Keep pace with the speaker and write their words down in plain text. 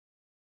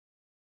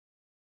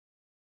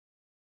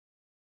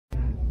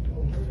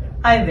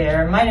Hi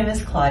there, my name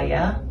is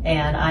Claudia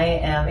and I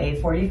am a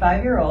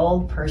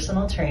 45-year-old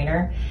personal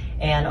trainer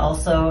and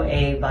also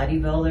a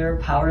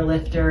bodybuilder, power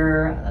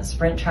lifter, a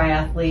sprint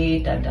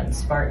triathlete. I've done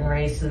Spartan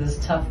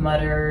races, Tough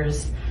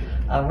Mudders,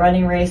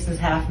 running races,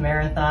 half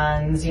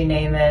marathons, you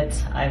name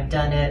it. I've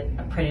done it,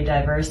 a pretty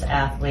diverse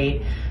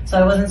athlete. So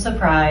I wasn't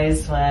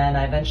surprised when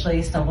I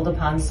eventually stumbled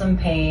upon some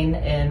pain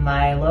in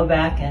my low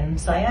back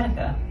and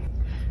sciatica.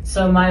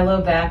 So my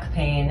low back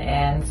pain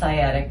and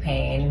sciatic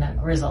pain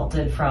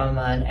resulted from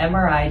an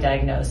MRI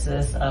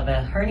diagnosis of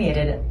a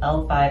herniated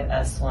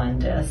L5-S1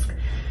 disc,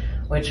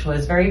 which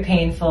was very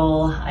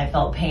painful. I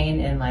felt pain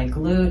in my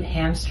glute,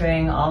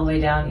 hamstring, all the way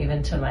down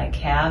even to my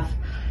calf,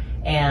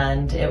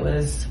 and it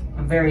was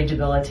very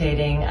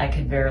debilitating. I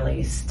could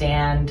barely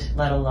stand,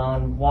 let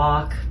alone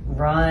walk,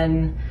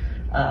 run,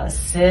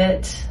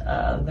 sit.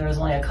 There was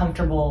only a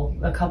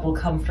couple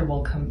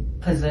comfortable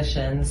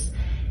positions,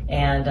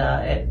 and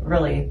it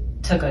really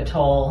took a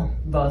toll,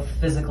 both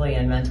physically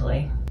and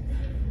mentally.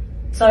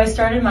 So I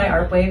started my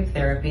ARPwave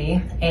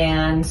therapy,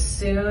 and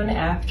soon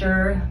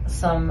after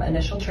some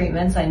initial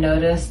treatments, I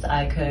noticed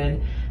I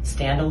could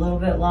stand a little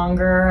bit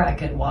longer, I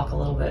could walk a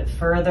little bit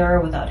further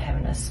without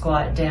having to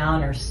squat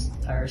down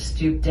or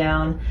stoop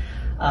down.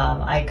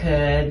 I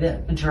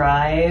could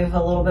drive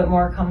a little bit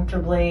more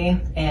comfortably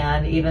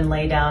and even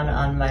lay down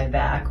on my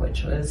back,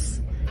 which was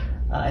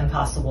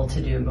impossible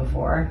to do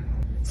before.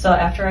 So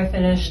after I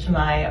finished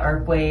my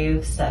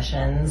ARPwave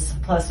sessions,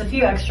 plus a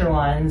few extra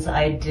ones,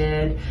 I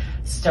did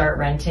start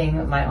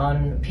renting my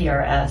own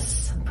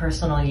PRS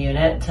personal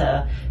unit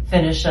to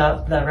finish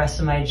up the rest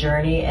of my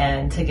journey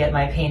and to get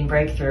my pain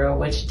breakthrough,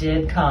 which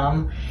did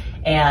come.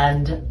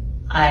 And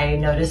I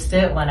noticed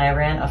it when I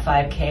ran a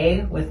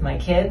 5K with my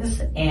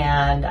kids,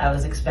 and I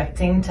was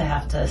expecting to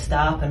have to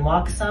stop and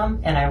walk some,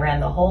 and I ran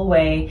the whole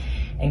way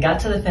and got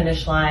to the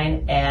finish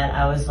line, and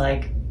I was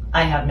like,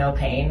 I have no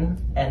pain,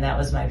 and that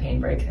was my pain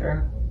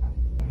breakthrough.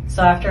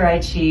 So after I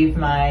achieved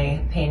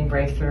my pain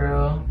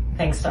breakthrough,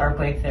 thanks to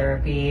ARPwave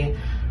therapy,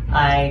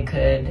 I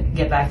could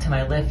get back to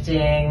my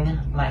lifting,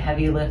 my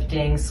heavy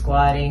lifting,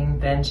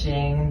 squatting,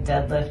 benching,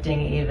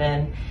 deadlifting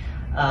even.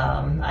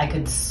 I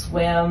could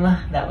swim.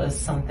 That was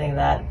something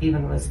that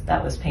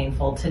was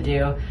painful to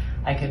do.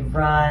 I could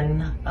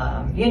run,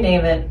 you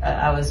name it.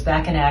 I was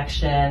back in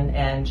action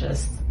and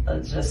just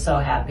so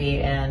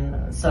happy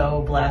and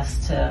so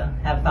blessed to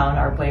have found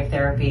ARPwave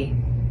therapy.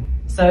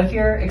 So if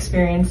you're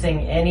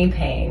experiencing any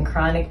pain,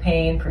 chronic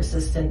pain,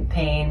 persistent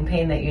pain,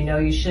 pain that you know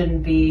you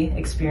shouldn't be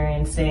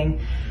experiencing,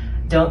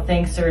 don't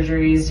think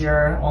surgery is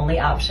your only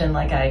option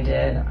like I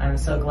did. I'm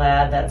so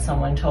glad that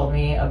someone told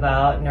me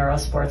about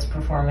Neurosports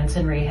Performance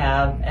and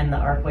Rehab and the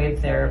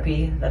ARPwave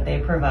therapy that they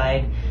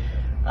provide.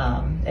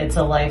 It's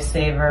a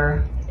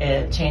lifesaver.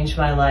 It changed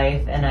my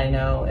life, and I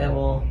know it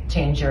will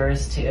change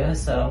yours too.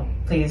 So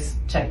please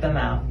check them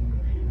out.